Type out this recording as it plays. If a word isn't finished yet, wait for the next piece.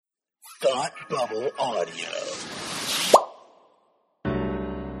Thought Bubble Audio.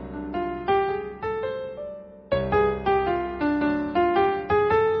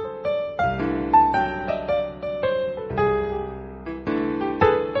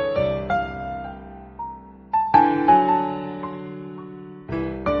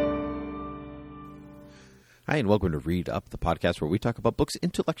 Hi, and welcome to Read Up, the podcast where we talk about books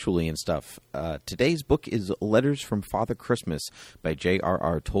intellectually and stuff. Today's book is Letters from Father Christmas by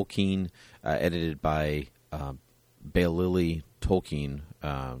J.R.R. Tolkien, edited by Baillie Tolkien,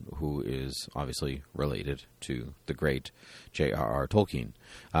 who is obviously related to the great J.R.R. Tolkien.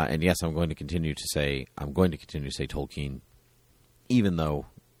 And yes, I'm going to continue to say Tolkien, even though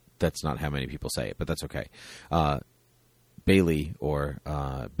that's not how many people say it, but that's okay. Baillie, or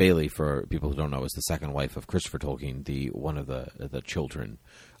Baillie, for people who don't know, is the second wife of Christopher Tolkien, one of the children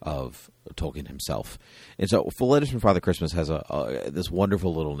of Tolkien himself. And so, Letters from Father Christmas has this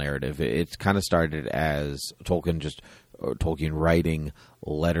wonderful little narrative. It kind of started as Tolkien writing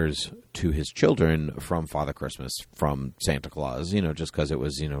letters to his children from Father Christmas, from Santa Claus. Just because it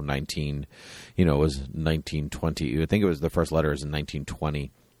was 1920. I think it was the first letter was in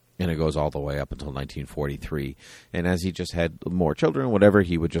 1920. And it goes all the way up until 1943. And as he just had more children, whatever,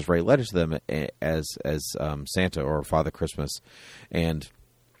 he would just write letters to them as Santa or Father Christmas.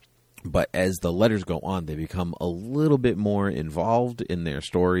 But as the letters go on, they become a little bit more involved in their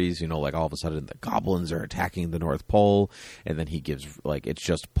stories. Like all of a sudden the goblins are attacking the North Pole. And then he gives, it's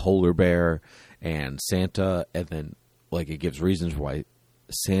just Polar Bear and Santa. And then, it gives reasons why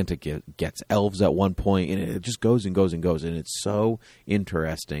Santa gets elves at one point, and it just goes and goes and goes, and it's so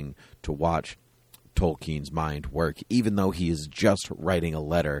interesting to watch Tolkien's mind work, even though he is just writing a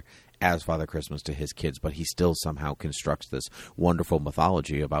letter as Father Christmas to his kids, but he still somehow constructs this wonderful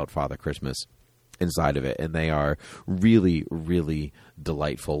mythology about Father Christmas inside of it, and they are really, really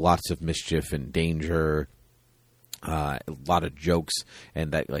delightful. Lots of mischief and danger, a lot of jokes,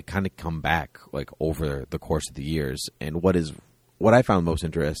 and that kind of come back over the course of the years. And what I found most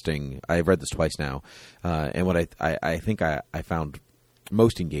interesting, I've read this twice now, and what I think I found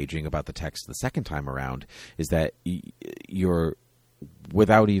most engaging about the text the second time around is that you're,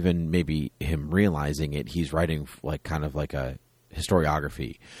 without even maybe him realizing it, he's writing kind of like a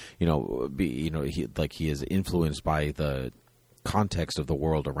historiography. He is influenced by the context of the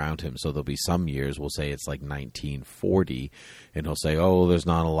world around him. So there'll be some years, we'll say it's 1940, and he'll say, oh, there's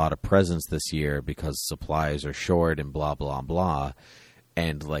not a lot of presents this year because supplies are short and blah, blah, blah.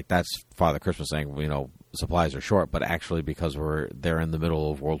 And that's Father Christmas saying, supplies are short, but actually because they're in the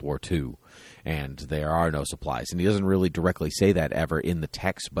middle of World War II and there are no supplies. And he doesn't really directly say that ever in the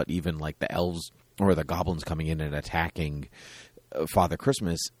text, but even the elves or the goblins coming in and attacking Father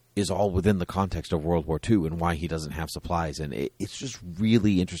Christmas is all within the context of World War II and why he doesn't have supplies. And it's just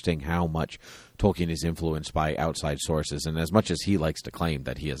really interesting how much Tolkien is influenced by outside sources. And as much as he likes to claim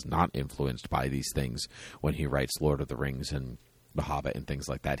that he is not influenced by these things when he writes Lord of the Rings and The Hobbit and things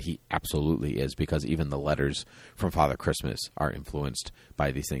like that, he absolutely is, because even the letters from Father Christmas are influenced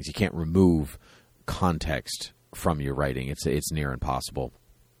by these things. You can't remove context from your writing. It's near impossible.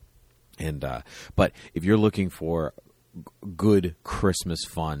 And but if you're looking for good Christmas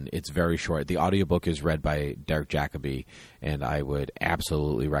fun, it's very short. The audiobook is read by Derek Jacobi, and I would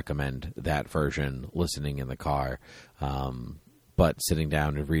absolutely recommend that version listening in the car. But sitting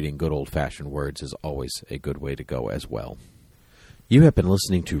down and reading good old-fashioned words is always a good way to go as well. You have been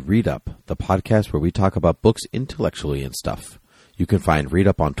listening to Read Up, the podcast where we talk about books intellectually and stuff. You can find Read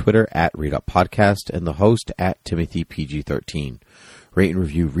Up on Twitter at Read Up Podcast and the host at Timothy PG13. Rate and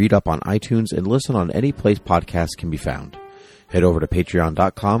review Read Up on iTunes and listen on any place podcasts can be found. Head over to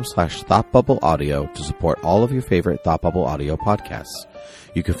patreon.com/ThoughtBubbleAudio to support all of your favorite Thought Bubble Audio podcasts.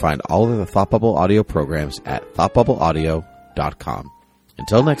 You can find all of the Thought Bubble Audio programs at ThoughtBubbleAudio.com.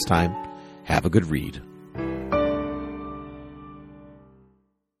 Until next time, have a good read.